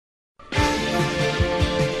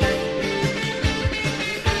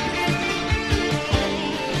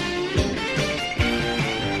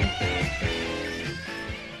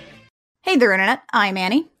Hey there, Internet. I'm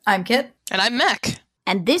Annie. I'm Kit. And I'm Mech.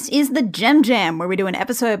 And this is the Gem Jam, where we do an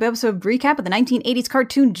episode-by-episode recap of the 1980s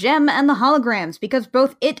cartoon Gem and the Holograms, because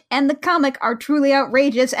both it and the comic are truly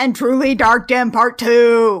outrageous and truly Dark Gem Part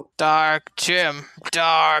 2! Dark Gem,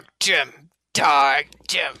 Dark Gem, Dark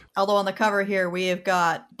Gem. Although on the cover here, we have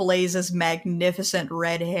got Blaze's magnificent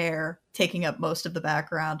red hair taking up most of the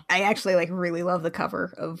background. I actually, really love the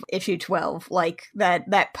cover of issue 12.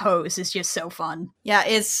 That pose is just so fun. Yeah,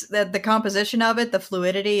 it's the composition of it, the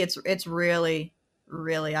fluidity, it's really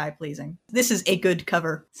eye-pleasing. This is a good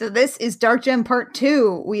cover. So this is Dark Gem Part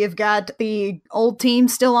 2. We have got the old team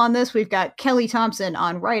still on this. We've got Kelly Thompson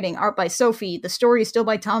on writing, art by Sophie. The story is still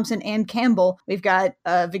by Thompson and Campbell. We've got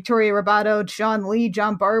Victoria Robato, Sean Lee,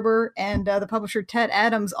 John Barber, and the publisher Ted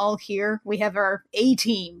Adams all here. We have our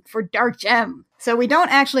A-team for Dark Gem. So we don't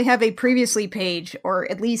actually have a previously page, or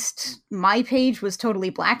at least my page was totally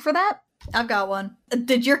black for that. I've got one.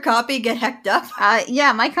 Did your copy get hecked up?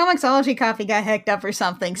 Yeah, my Comixology copy got hecked up or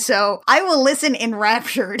something, so I will listen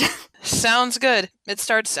enraptured. Sounds good. It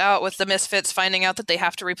starts out with the Misfits finding out that they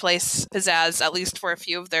have to replace Pizzazz, at least for a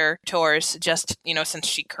few of their tours, just, since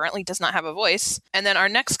she currently does not have a voice. And then our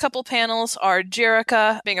next couple panels are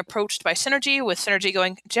Jerrica being approached by Synergy, with Synergy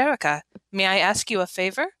going, Jerrica, may I ask you a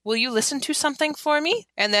favor? Will you listen to something for me?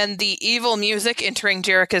 And then the evil music entering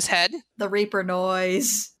Jerrica's head. The Reaper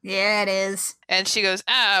noise. Yeah, it is. And she goes,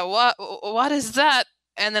 what is that?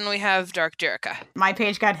 And then we have Dark Jerrica. My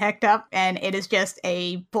page got hacked up, and it is just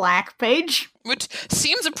a black page. Which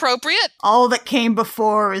seems appropriate. All that came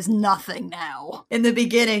before is nothing now. In the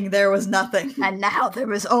beginning, there was nothing. And now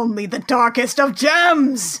there is only the darkest of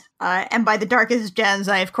gems! And by the darkest gems,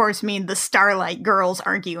 I of course mean the Starlight Girls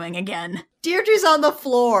arguing again. Deirdre's on the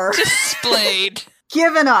floor. Displayed.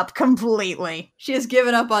 Given up completely. She has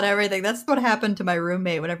given up on everything. That's what happened to my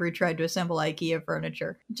roommate whenever he tried to assemble IKEA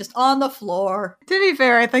furniture. Just on the floor. To be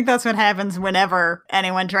fair, I think that's what happens whenever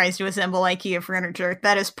anyone tries to assemble IKEA furniture.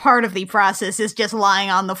 That is part of the process, is just lying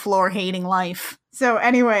on the floor hating life. So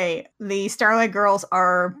anyway, the Starlight Girls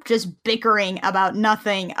are just bickering about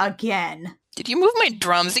nothing again. Did you move my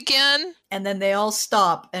drums again? And then they all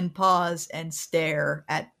stop and pause and stare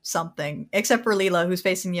at something. Except for Leela, who's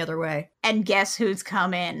facing the other way. And guess who's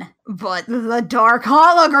come in? But the Dark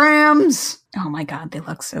Holograms! Oh my god, they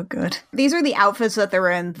look so good. These are the outfits that they're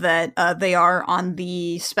in that they are on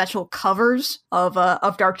the special covers of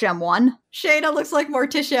Dark Gem 1. Shayna looks like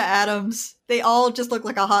Morticia Addams. They all just look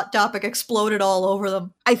like a Hot Topic exploded all over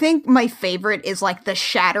them. I think my favorite is the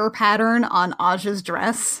shatter pattern on Aja's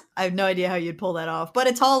dress. I have no idea how you'd pull that off, but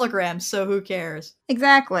it's holograms, so who cares?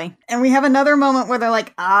 Exactly. And we have another moment where they're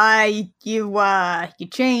like, you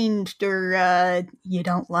changed, or, you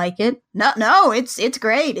don't like it? No, it's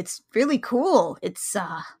great. It's really cool. It's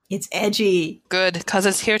edgy. Good, 'cause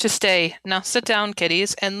it's here to stay. Now sit down,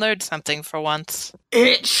 kiddies, and learn something for once.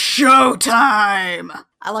 It's showtime!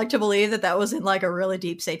 I like to believe that was in a really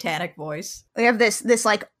deep satanic voice. We have this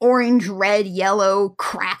orange, red, yellow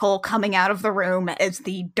crackle coming out of the room as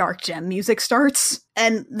the Dark Gem music starts.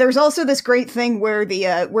 And there's also this great thing where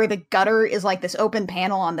the gutter is this open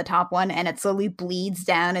panel on the top one, and it slowly bleeds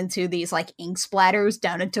down into these ink splatters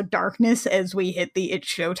down into darkness as we hit the It's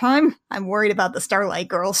Showtime. I'm worried about the Starlight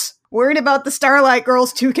Girls. Worried about the Starlight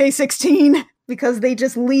Girls 2K16. Because they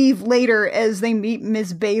just leave later as they meet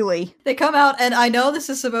Miss Bailey. They come out, and I know this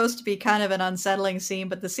is supposed to be kind of an unsettling scene,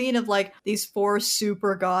 but the scene of these four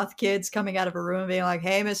super goth kids coming out of a room being like,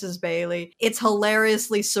 hey, Mrs. Bailey, it's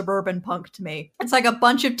hilariously suburban punk to me. It's like a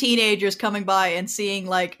bunch of teenagers coming by and seeing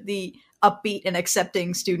the upbeat and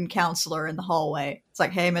accepting student counselor in the hallway. It's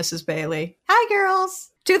like, hey, Mrs. Bailey. Hi, girls.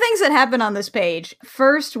 Two things that happen on this page.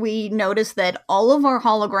 First, we notice that all of our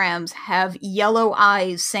holograms have yellow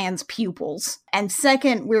eyes sans pupils. And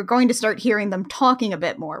second, we're going to start hearing them talking a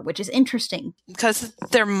bit more, which is interesting. Because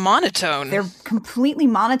they're monotone. They're completely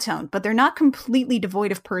monotone, but they're not completely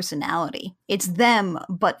devoid of personality. It's them,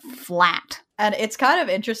 but flat. And it's kind of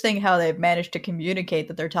interesting how they've managed to communicate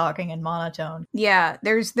that they're talking in monotone. Yeah,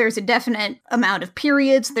 there's a definite amount of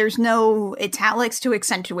periods. There's no italics to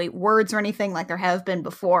accentuate words or anything like there have been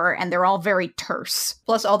before, and they're all very terse.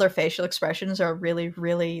 Plus, all their facial expressions are really,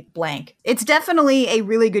 really blank. It's definitely a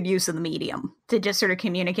really good use of the medium to just sort of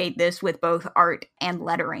communicate this with both art and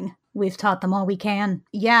lettering. We've taught them all we can.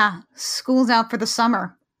 Yeah, school's out for the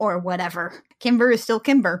summer. Or whatever. Kimber is still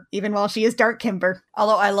Kimber, even while she is Dark Kimber.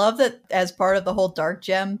 Although I love that as part of the whole Dark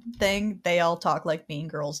Gem thing, they all talk like Mean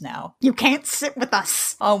Girls now. You can't sit with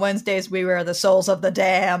us. On Wednesdays, we wear the souls of the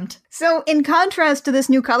damned. So, in contrast to this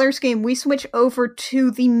new color scheme, we switch over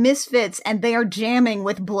to the Misfits, and they are jamming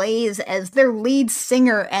with Blaze as their lead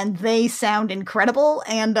singer, and they sound incredible.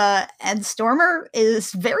 And Stormer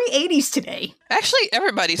is very 80s today. Actually,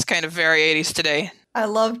 everybody's kind of very 80s today. I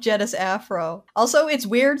love Jenna's afro. Also, it's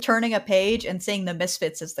weird turning a page and seeing the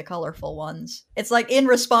Misfits as the colorful ones. It's like in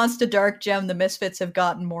response to Dark Gem, the Misfits have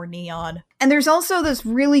gotten more neon. And there's also this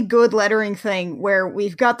really good lettering thing where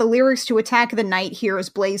we've got the lyrics to Attack of the Night here as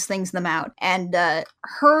Blaze sings them out. And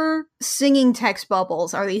her singing text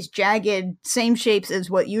bubbles are these jagged, same shapes as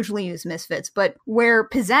what usually is Misfits, but where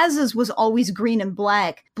Pizzazz's was always green and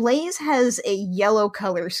black, Blaze has a yellow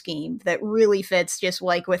color scheme that really fits just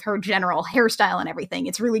like with her general hairstyle and everything.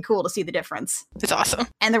 It's really cool to see the difference. It's awesome.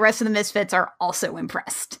 And the rest of the Misfits are also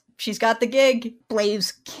impressed. She's got the gig.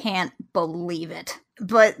 Blaze can't believe it.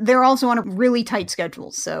 But they're also on a really tight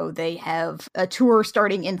schedule, so they have a tour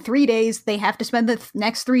starting in 3 days. They have to spend the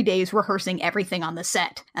next 3 days rehearsing everything on the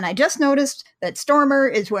set. And I just noticed that Stormer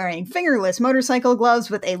is wearing fingerless motorcycle gloves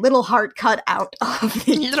with a little heart cut out of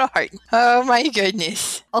the Little heart. Oh my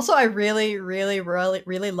goodness. Also, I really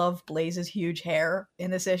love Blaze's huge hair in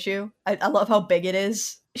this issue. I love how big it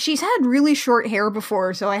is. She's had really short hair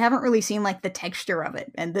before, so I haven't really seen like the texture of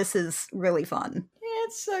it, and this is really fun. Yeah,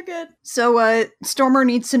 it's so good. So, Stormer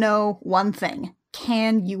needs to know one thing.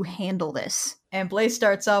 Can you handle this? And Blaze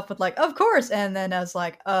starts off with like, of course, and then I was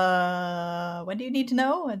like, when do you need to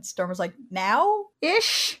know? And Stormer's like, now?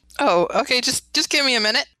 Ish. Oh, okay, just give me a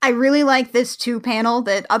minute. I really like this 2-panel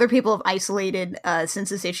that other people have isolated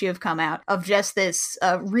since this issue have come out, of just this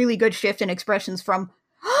really good shift in expressions from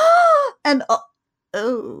and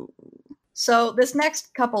oh. So this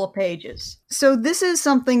next couple of pages. So this is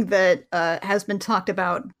something that has been talked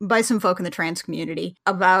about by some folk in the trans community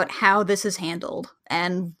about how this is handled.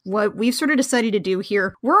 And what we've sort of decided to do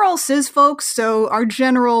here, we're all cis folks, so our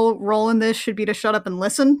general role in this should be to shut up and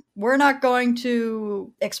listen. We're not going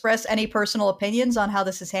to express any personal opinions on how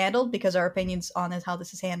this is handled, because our opinions on how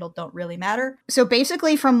this is handled don't really matter. So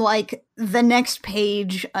basically from like the next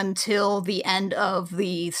page until the end of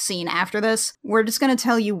the scene after this, we're just going to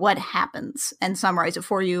tell you what happens and summarize it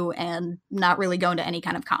for you and not really go into any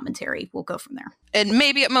kind of commentary. We'll go from there. And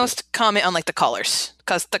maybe at most comment on like the colors,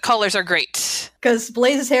 because the colors are great. Because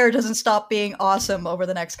Blaze's hair doesn't stop being awesome over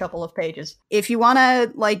the next couple of pages. If you want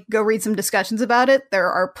to like go read some discussions about it,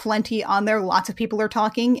 there are plenty on there. Lots of people are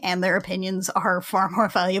talking, and their opinions are far more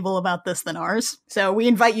valuable about this than ours. So we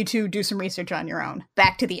invite you to do some research on your own.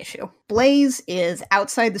 Back to the issue. Blaze is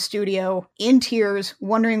outside the studio, in tears,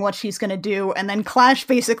 wondering what she's going to do, and then Clash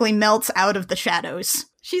basically melts out of the shadows.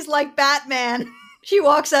 She's like Batman. She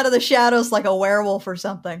walks out of the shadows like a werewolf or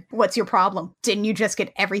something. What's your problem? Didn't you just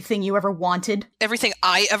get everything you ever wanted? Everything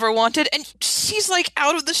I ever wanted. And she's like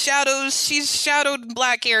out of the shadows. She's shadowed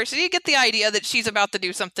black hair. So you get the idea that she's about to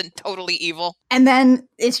do something totally evil. And then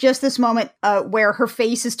it's just this moment where her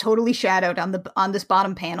face is totally shadowed on this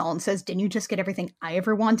bottom panel and says, didn't you just get everything I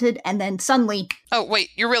ever wanted? And then suddenly... Oh, wait,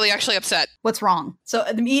 you're really actually upset. What's wrong? So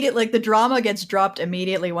immediately, like, the drama gets dropped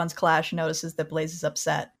immediately once Clash notices that Blaze is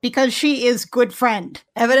upset. Because she is good friend.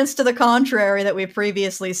 Evidence to the contrary that we've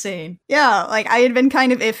previously seen. Yeah, like, I had been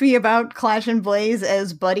kind of iffy about Clash and Blaze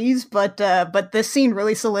as buddies, but this scene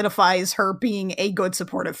really solidifies her being a good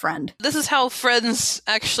supportive friend. This is how friends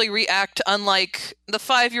actually react, unlike the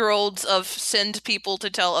 5-year-olds of send people to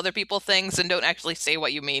tell other people things and don't actually say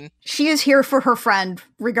what you mean. She is here for her friend,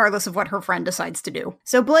 regardless of what her friend decides to do.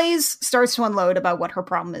 So Blaze starts to unload about what her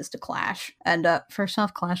problem is to Clash. And first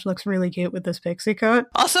off, Clash looks really cute with this pixie cut.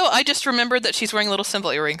 Also, I just remembered that she's wearing little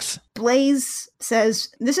symbol earrings. Blaze says,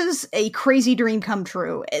 this is a crazy dream come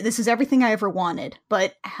true. This is everything I ever wanted.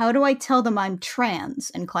 But how do I tell them I'm trans?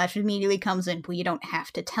 And Clash immediately comes in, well, you don't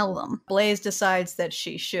have to tell them. Blaze decides that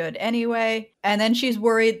she should anyway. And then she's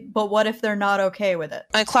worried, but what if they're not okay with it?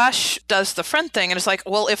 And Clash does the friend thing, and it's like,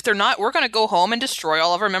 well, if they're not, we're going to go home and destroy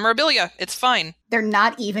all of our memorabilia. It's fine. They're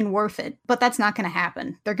not even worth it. But that's not going to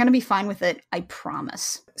happen. They're going to be fine with it, I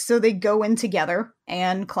promise. So they go in together,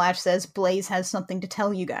 and Clash says, Blaze has something to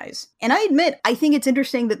tell you guys. And I admit, I think it's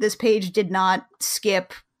interesting that this page did not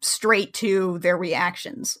skip straight to their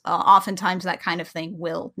reactions. Oftentimes that kind of thing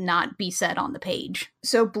will not be said on the page.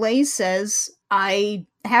 So Blaze says, I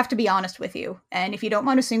have to be honest with you, and if you don't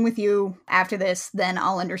want to sing with you after this, then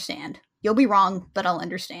I'll understand. You'll be wrong, but I'll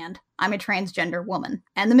understand. I'm a transgender woman.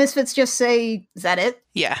 And the Misfits just say, is that it?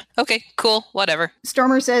 Yeah. Okay, cool, whatever.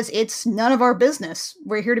 Stormer says, it's none of our business.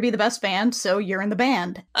 We're here to be the best band, so you're in the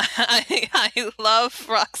band. I love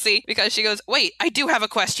Roxy because she goes, wait, I do have a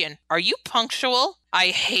question. Are you punctual? I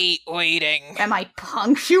hate waiting. Am I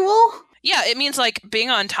punctual? Yeah, it means like being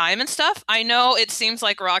on time and stuff. I know it seems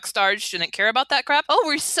like rock stars shouldn't care about that crap. Oh,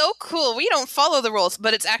 we're so cool. We don't follow the rules,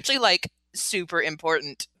 but it's actually like super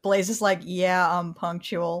important. Blaze is like, yeah, I'm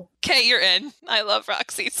punctual. Okay, you're in. I love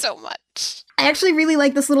Roxy so much. I actually really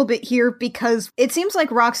like this little bit here because it seems like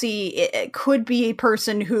Roxy it could be a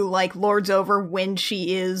person who like lords over when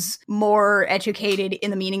she is more educated in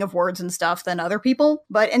the meaning of words and stuff than other people.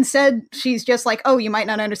 But instead, she's just like, oh, you might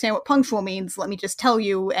not understand what punctual means. Let me just tell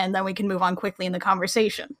you, and then we can move on quickly in the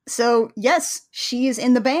conversation. So yes, she is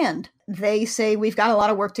in the band. They say, we've got a lot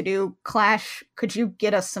of work to do. Clash, could you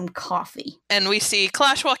get us some coffee? And we see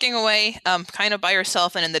Clash walking away, kind of by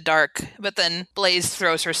herself and in the dark, but then Blaze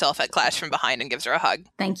throws herself at Clash from behind and gives her a hug.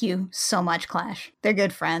 Thank you so much, Clash. They're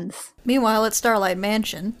good friends. Meanwhile, at Starlight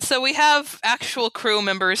Mansion. So we have actual crew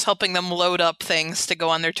members helping them load up things to go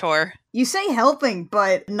on their tour. You say helping,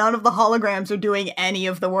 but none of the holograms are doing any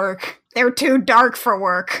of the work. They're too dark for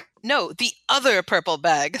work. No, the other purple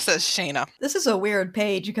bag, says Shayna. This is a weird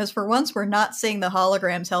page because for once we're not seeing the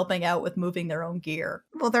holograms helping out with moving their own gear.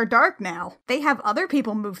 Well, they're dark now. They have other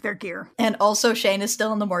people move their gear. And also Shayna's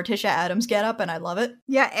still in the Morticia Addams getup, and I love it.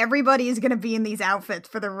 Yeah, everybody is going to be in these outfits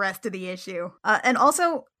for the rest of the issue. And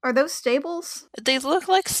also, are those stables? They look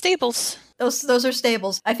like stables. Those are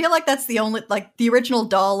stables. I feel like that's the only, like, the original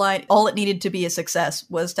doll line, all it needed to be a success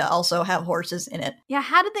was to also have horses in it. Yeah,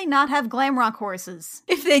 how did they not have glam rock horses?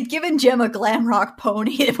 If they'd given Jem a glam rock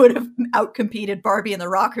pony, it would have outcompeted Barbie and the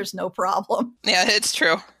Rockers, no problem. Yeah, it's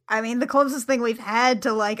true. I mean, the closest thing we've had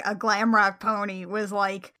to, like, a glam rock pony was,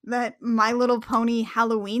 like, that My Little Pony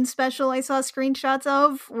Halloween special I saw screenshots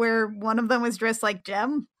of, where one of them was dressed like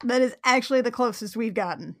Jem. That is actually the closest we've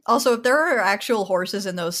gotten. Also, if there are actual horses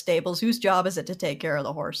in those stables, whose job is it to take care of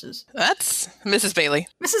the horses? That's Mrs. Bailey.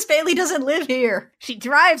 Mrs. Bailey doesn't live here. She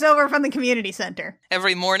drives over from the community center.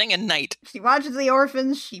 Every morning and night. She watches the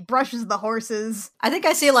orphans, she brushes the horses. I think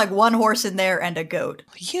I see, like, one horse in there and a goat.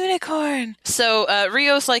 Unicorn! So,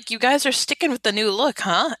 Rio's like, you guys are sticking with the new look,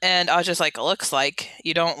 huh? And I was just like, looks like.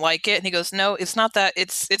 You don't like it? And he goes, no, it's not that.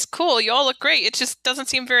 It's cool. You all look great. It just doesn't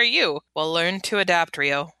seem very you. Well, learn to adapt,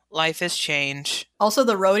 Rio. Life is change. Also,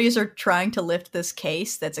 the roadies are trying to lift this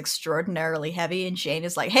case that's extraordinarily heavy, and Shane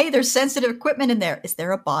is like, hey, there's sensitive equipment in there. Is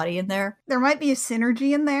there a body in there? There might be a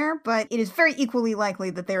synergy in there, but it is very equally likely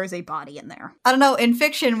that there is a body in there. I don't know, in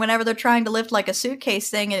fiction, whenever they're trying to lift like a suitcase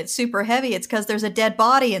thing and it's super heavy, it's because there's a dead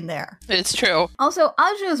body in there. It's true. Also,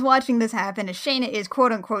 Aja is watching this happen as Shayna is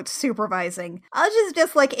quote-unquote supervising. Aja's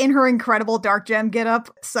just like in her incredible Dark Gem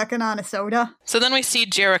getup, sucking on a soda. So then we see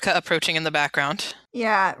Jerica approaching in the background.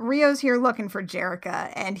 Yeah, Rio's here looking for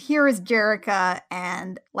Jerica, and here is Jerica,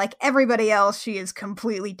 and like everybody else, she is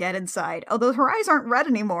completely dead inside. Although her eyes aren't red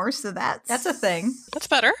anymore, so that's a thing. That's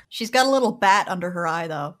better. She's got a little bat under her eye,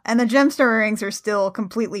 though. And the gemstone earrings are still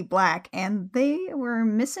completely black, and they were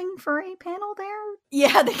missing for a panel there?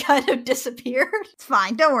 Yeah, they kind of disappeared. It's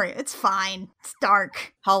fine, don't worry, it's fine. It's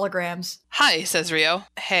dark. Holograms. Hi, says Rio.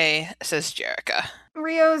 Hey, says Jerica.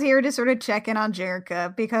 Rio's here to sort of check in on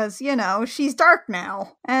Jerica because, you know, she's dark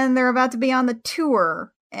now. And they're about to be on the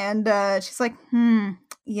tour. And she's like,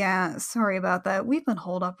 yeah, sorry about that. We've been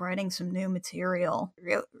holed up writing some new material.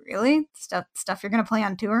 Really? Stuff you're gonna play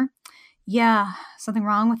on tour? Yeah, something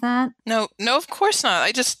wrong with that? No, of course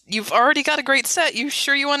not. You've already got a great set. You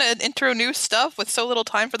sure you want to intro new stuff with so little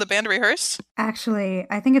time for the band to rehearse? Actually,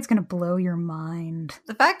 I think it's gonna blow your mind.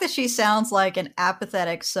 The fact that she sounds like an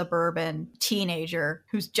apathetic suburban teenager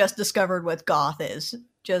who's just discovered what goth is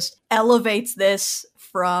just elevates this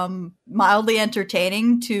from mildly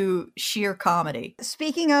entertaining to sheer comedy.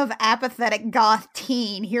 Speaking of apathetic goth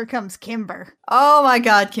teen, here comes Kimber. Oh my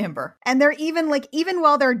god, Kimber. And they're even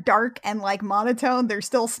while they're dark and like monotone, they're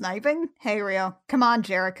still sniping. Hey Rio, come on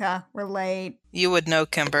Jerica, we're late. You would know,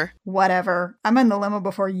 Kimber. Whatever. I'm in the limo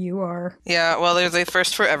before you are. Yeah, well, there's a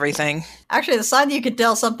first for everything. Actually, the sign you could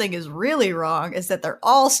tell something is really wrong is that they're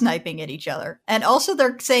all sniping at each other. And also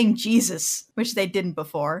they're saying Jesus, which they didn't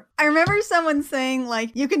before. I remember someone saying,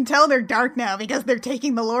 like, you can tell they're dark now because they're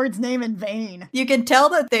taking the Lord's name in vain. You can tell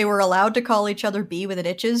that they were allowed to call each other B with an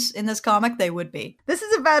itches in this comic. They would be. This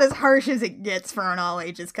is about as harsh as it gets for an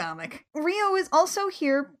all-ages comic. Rio is also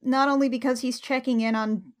here, not only because he's checking in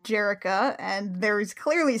on Jerica, and there's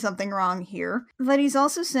clearly something wrong here, but he's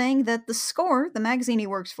also saying that The Score, the magazine he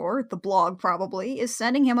works for, the blog probably, is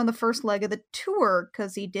sending him on the first leg of the tour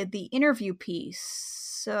because he did the interview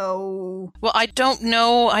piece. So... Well, I don't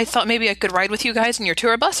know. I thought maybe I could ride with you guys in your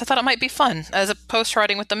tour bus. I thought it might be fun, as opposed to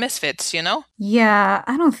riding with the Misfits, you know? Yeah,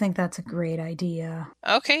 I don't think that's a great idea.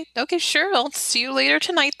 Okay, sure. I'll see you later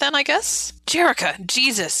tonight then, I guess. Jerica,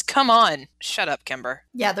 Jesus, come on. Shut up, Kimber.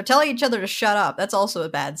 Yeah, they're telling each other to shut up. That's also a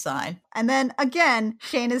bad sign. And then, again,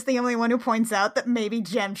 Shane is the only one who points out that maybe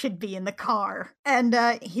Gem should be in the car. And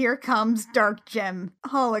here comes Dark Gem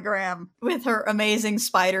Hologram. With her amazing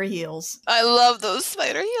spider heels. I love those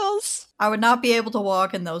spider heels. I would not be able to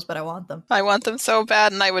walk in those, but I want them. I want them so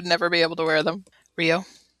bad, and I would never be able to wear them. Rio,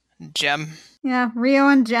 Gem. Yeah, Rio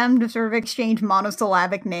and Gem just sort of exchange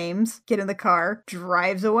monosyllabic names, get in the car,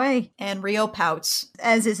 drives away. And Rio pouts.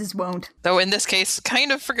 As is his wont. Though in this case,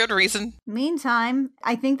 kind of for good reason. Meantime,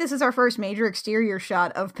 I think this is our first major exterior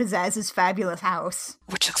shot of Pizzazz's fabulous house.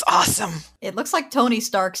 Which looks awesome. It looks like Tony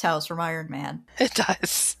Stark's house from Iron Man. It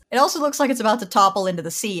does. It also looks like it's about to topple into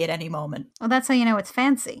the sea at any moment. Well, that's how you know it's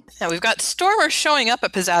fancy. Now we've got Stormer showing up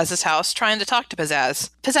at Pizzazz's house, trying to talk to Pizzazz.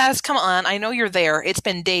 Pizzazz, come on, I know you're there. It's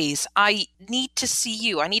been days. I need to see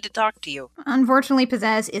you. I need to talk to you. Unfortunately,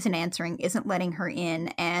 Pizzazz isn't answering, isn't letting her in,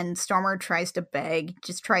 and Stormer tries to beg,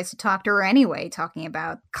 just tries to talk to her anyway, talking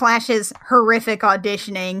about Clash's horrific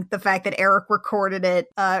auditioning, the fact that Eric recorded it,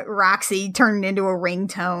 Roxy turned into a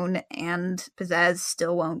ringtone, and Pizzazz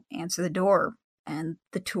still won't answer the door. And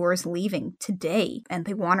the tour is leaving today, and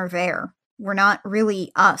they want her there. We're not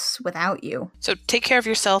really us without you. So take care of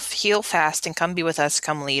yourself, heal fast, and come be with us,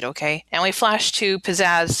 come lead, okay? And we flash to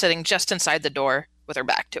Pizzazz sitting just inside the door with her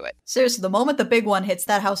back to it. Seriously, the moment the big one hits,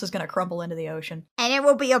 that house is going to crumble into the ocean. And it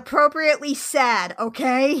will be appropriately sad,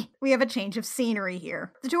 okay? We have a change of scenery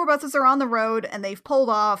here. The tour buses are on the road, and they've pulled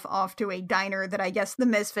off to a diner that I guess the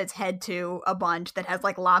Misfits head to a bunch that has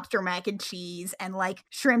like lobster mac and cheese and like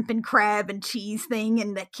shrimp and crab and cheese thing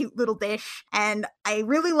and that cute little dish. And I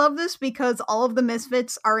really love this because all of the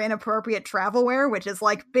Misfits are in appropriate travel wear, which is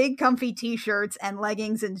like big comfy t-shirts and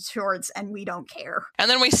leggings and shorts, and we don't care. And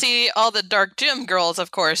then we see all the Dark Gym girls,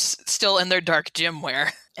 of course, still in their dark gym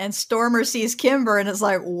wear. And Stormer sees Kimber and is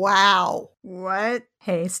like, wow. What?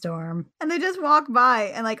 Hey, Storm. And they just walk by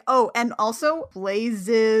and like, oh, and also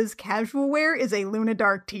Blaze's casual wear is a Luna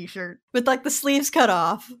Dark t-shirt. With like the sleeves cut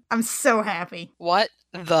off. I'm so happy. What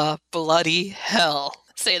the bloody hell?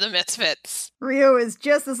 Say the Misfits. Rio is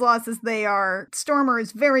just as lost as they are. Stormer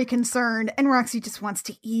is very concerned, and Roxy just wants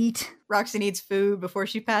to eat. Roxy needs food before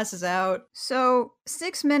she passes out. So,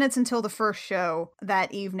 6 minutes until the first show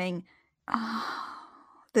that evening.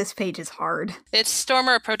 This page is hard. It's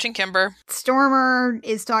Stormer approaching Kimber. Stormer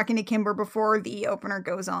is talking to Kimber before the opener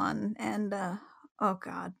goes on, and, oh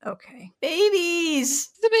god, okay.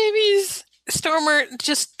 Babies! The babies! Stormer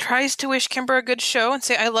just tries to wish Kimber a good show and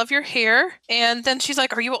say, I love your hair. And then she's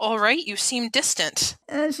like, are you all right? You seem distant.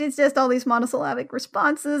 She's just all these monosyllabic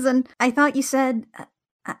responses, and I thought you said,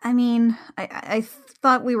 I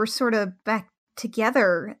thought we were sort of back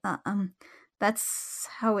together. That's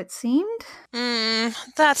how it seemed?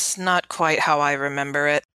 That's not quite how I remember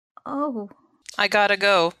it. Oh. I gotta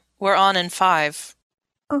go. We're on in 5.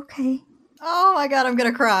 Okay. Oh my god, I'm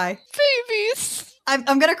gonna cry. Babies!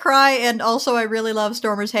 I'm gonna cry, and also I really love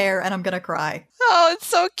Stormer's hair, and I'm gonna cry. Oh, it's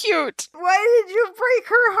so cute. Why did you break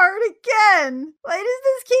her heart again? Why does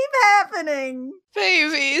this keep happening?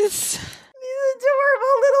 Babies. These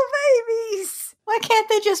adorable little babies. Why can't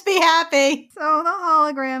they just be happy? So the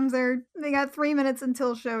holograms they got 3 minutes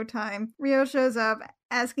until showtime. Rio shows up,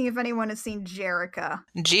 asking if anyone has seen Jerica.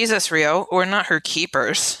 Jesus, Rio, we're not her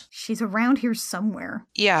keepers. She's around here somewhere.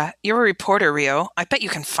 Yeah, you're a reporter, Rio. I bet you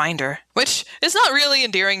can find her. Which is not really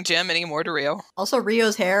endearing Jim anymore to Rio. Also,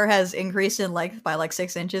 Rio's hair has increased in length by like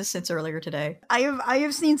 6 inches since earlier today. I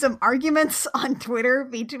have seen some arguments on Twitter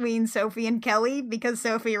between Sophie and Kelly because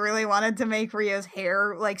Sophie really wanted to make Rio's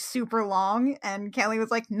hair like super long, and Kelly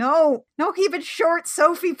was like, no, keep it short,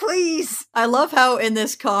 Sophie, please. I love how in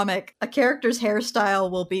this comic, a character's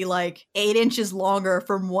hairstyle will be like 8 inches longer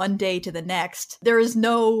from one day to the next. There is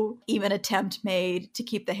no even attempt made to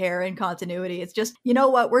keep the hair in continuity. It's just, you know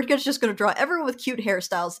what, we're just going to draw everyone with cute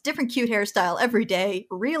hairstyles, different cute hairstyle every day.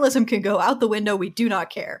 Realism can go out the window. We do not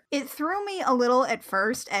care. It threw me a little at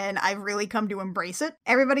first, and I've really come to embrace it.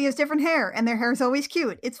 Everybody has different hair, and their hair is always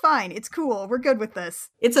cute. It's fine. It's cool. We're good with this.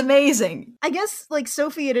 It's amazing. I guess, like,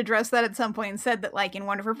 Sophie had addressed that at some point and said that, like, in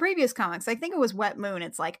one of her previous comics, I think it was Wet Moon,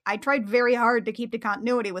 it's like, I tried very hard to keep the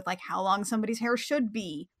continuity with, like, how long somebody's hair should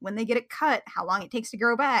be, when they get it cut, how long it takes to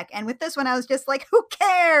grow back. And with this one, I was just like, who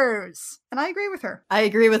cares? And I agree with her. I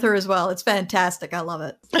agree with her as well. It's fantastic. I love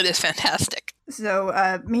it. It is fantastic.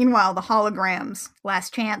 So, meanwhile, the holograms,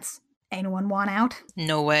 last chance, Anyone want out?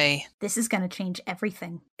 No way. This is gonna change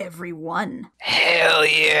everything. Everyone. Hell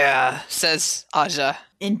yeah, says Aja.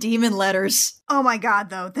 In demon letters. Oh my god,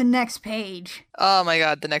 though, the next page. Oh my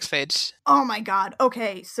god, the next page. Oh my god.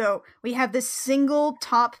 Okay, so we have this single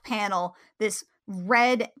top panel, this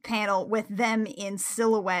red panel with them in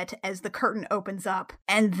silhouette as the curtain opens up,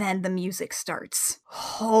 and then the music starts.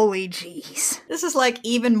 Holy jeez. This is like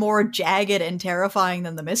even more jagged and terrifying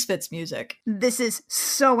than the Misfits music. This is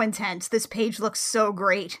so intense. This page looks so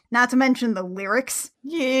great. Not to mention the lyrics.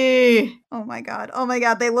 Yeah. Oh my god. Oh my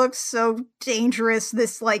god. They look so dangerous.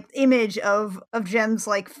 This like image of Jem's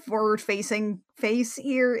like forward facing face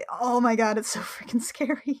here. Oh my god, it's so freaking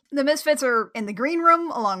scary. The Misfits are in the green room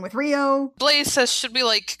along with Rio. Blaze says, should we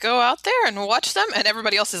like go out there and watch them? And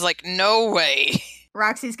everybody else is like, no way.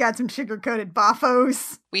 Roxy's got some sugar-coated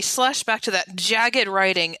boffos. We slash back to that jagged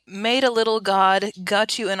writing. Made a little god,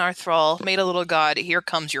 got you in our thrall. Made a little god, here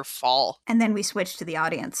comes your fall. And then we switch to the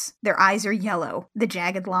audience. Their eyes are yellow, the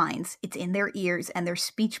jagged lines, it's in their ears, and their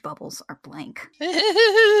speech bubbles are blank.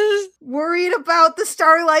 Worried about the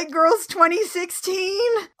Starlight Girls 2016?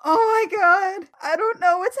 Oh my god. I don't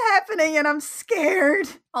know what's happening and I'm scared.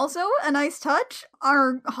 Also, a nice touch,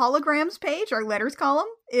 our holograms page, our letters column,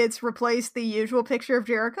 it's replaced the usual picture of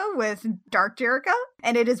Jericho with Dark Jericho,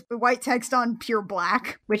 and it is white text on pure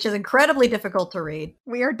black. Which is incredibly difficult to read.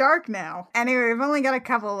 We are dark now. Anyway, we've only got a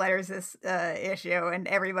couple of letters this issue, and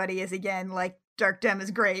everybody is again like, Dark Gem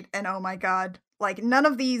is great, and oh my god. Like, none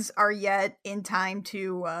of these are yet in time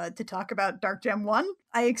to talk about Dark Gem 1.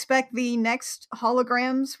 I expect the next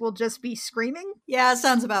holograms will just be screaming. Yeah,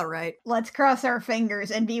 sounds about right. Let's cross our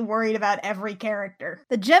fingers and be worried about every character.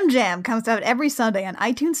 The Gem Jam comes out every Sunday on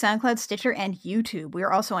iTunes, SoundCloud, Stitcher, and YouTube. We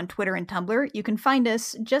are also on Twitter and Tumblr. You can find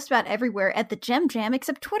us just about everywhere at the Gem Jam,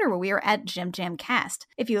 except Twitter, where we are at GemJamCast.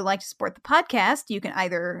 If you would like to support the podcast, you can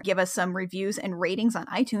either give us some reviews and ratings on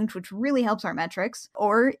iTunes, which really helps our metrics,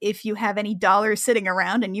 or if you have any dollars sitting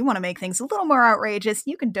around and you want to make things a little more outrageous,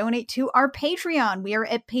 you can donate to our Patreon. We are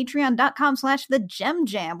at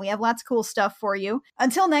patreon.com/thegemjam. We have lots of cool stuff for you.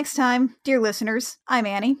 Until next time, dear listeners, I'm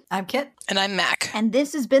Annie. I'm Kit. And I'm Mac. And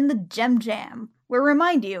this has been the Gem Jam, where we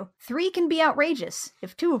remind you, 3 can be outrageous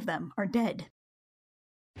if 2 of them are dead.